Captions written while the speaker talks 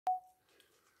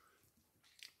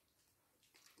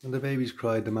When the baby's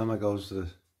cried, the mama goes to the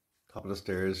top of the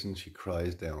stairs and she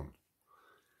cries down.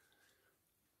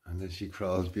 And then she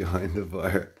crawls behind the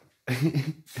fire.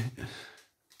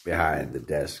 Behind the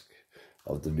desk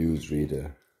of the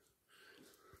newsreader.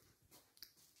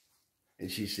 And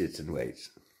she sits and waits.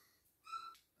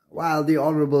 While the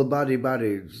Honourable Body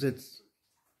sits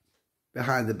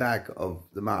behind the back of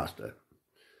the master,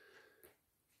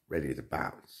 ready to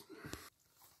pounce.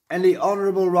 And the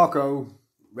Honourable Rocco,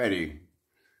 ready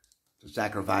to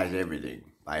sacrifice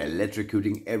everything by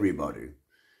electrocuting everybody.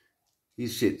 He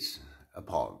sits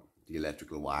upon the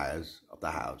electrical wires of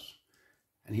the house,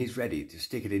 and he's ready to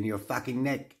stick it in your fucking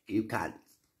neck, you cunt.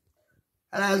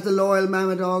 And as the loyal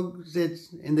mama dog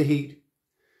sits in the heat,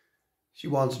 she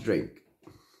wants a drink.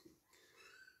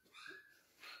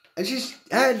 And she's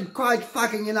had quite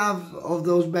fucking enough of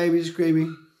those babies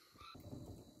screaming.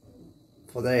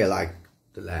 For they are like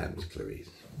the lambs, Clarice.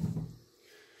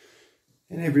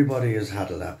 And everybody is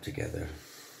huddled up together,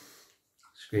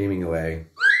 screaming away.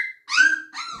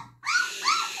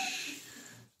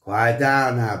 Quiet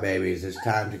down now, babies. It's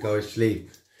time to go to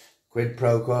sleep. Quid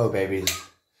pro quo, babies.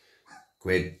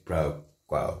 Quid pro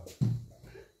quo.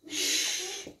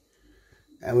 Shh.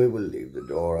 And we will leave the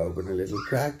door open a little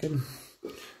crack and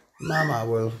Mama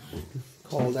will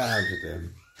call down to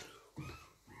them.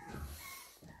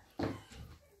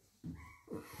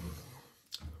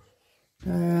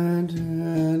 Dun,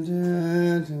 dun,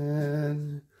 dun,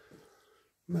 dun.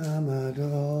 Mama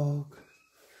dog.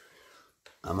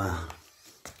 Mama.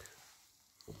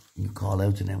 You call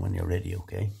out to them when you're ready,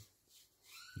 okay?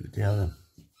 You tell them.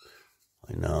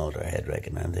 I know they're head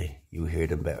wrecking, aren't they? You hear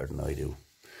them better than I do.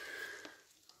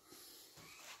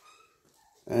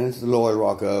 And it's the loyal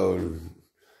Rocco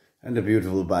and the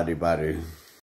beautiful Body.